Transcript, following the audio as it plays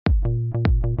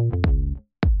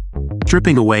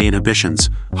Stripping away inhibitions,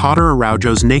 Jader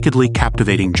Araujo's nakedly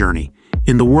captivating journey.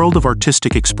 In the world of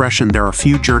artistic expression, there are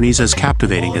few journeys as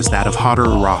captivating as that of Jader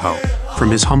Araujo.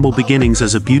 From his humble beginnings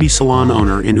as a beauty salon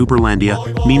owner in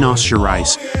Uberlandia, Minas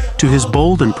Gerais, to his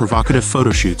bold and provocative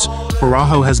photoshoots,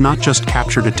 Araujo has not just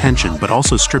captured attention but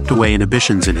also stripped away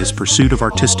inhibitions in his pursuit of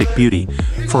artistic beauty.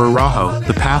 For Araujo,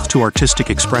 the path to artistic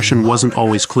expression wasn't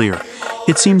always clear.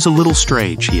 It seems a little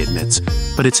strange, he admits,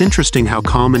 but it's interesting how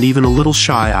calm and even a little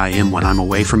shy I am when I'm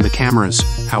away from the cameras.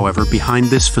 However, behind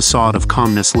this facade of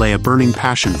calmness lay a burning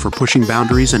passion for pushing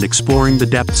boundaries and exploring the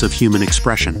depths of human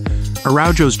expression.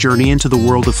 Araujo's journey into the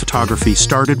world of photography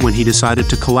started when he decided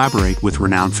to collaborate with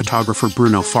renowned photographer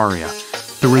Bruno Faria.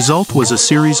 The result was a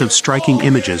series of striking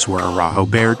images where Araujo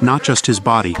bared not just his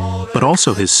body, but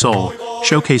also his soul,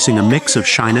 showcasing a mix of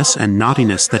shyness and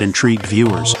naughtiness that intrigued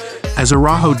viewers. As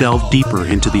Araujo delved deeper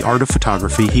into the art of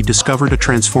photography, he discovered a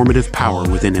transformative power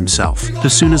within himself.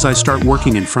 As soon as I start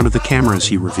working in front of the cameras,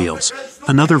 he reveals,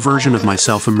 another version of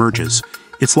myself emerges.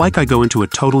 It's like I go into a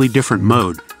totally different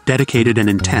mode, dedicated and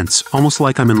intense, almost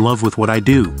like I'm in love with what I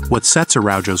do. What sets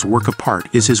Araujo's work apart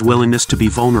is his willingness to be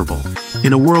vulnerable.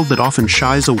 In a world that often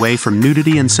shies away from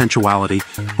nudity and sensuality,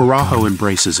 Araujo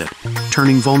embraces it.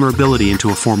 Turning vulnerability into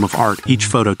a form of art, each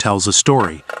photo tells a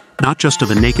story. Not just of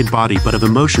a naked body but of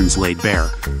emotions laid bare,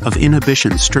 of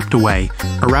inhibitions stripped away.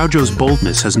 Araujo's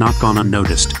boldness has not gone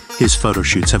unnoticed. His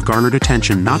photoshoots have garnered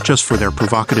attention not just for their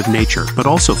provocative nature but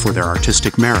also for their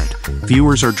artistic merit.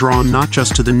 Viewers are drawn not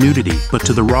just to the nudity but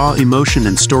to the raw emotion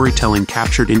and storytelling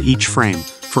captured in each frame.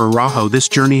 For Araujo, this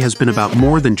journey has been about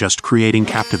more than just creating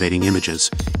captivating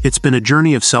images. It's been a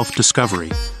journey of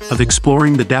self-discovery, of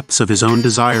exploring the depths of his own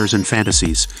desires and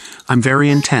fantasies. I'm very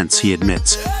intense, he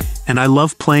admits, and I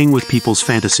love playing with people's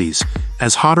fantasies.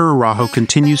 As Jader Araujo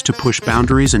continues to push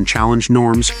boundaries and challenge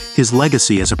norms, his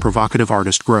legacy as a provocative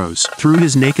artist grows. Through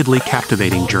his nakedly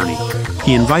captivating journey,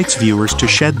 he invites viewers to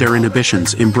shed their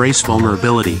inhibitions, embrace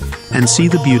vulnerability, and see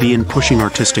the beauty in pushing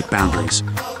artistic boundaries.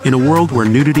 In a world where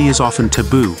nudity is often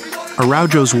taboo,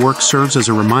 Araujo's work serves as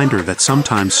a reminder that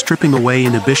sometimes stripping away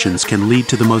inhibitions can lead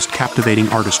to the most captivating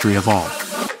artistry of all.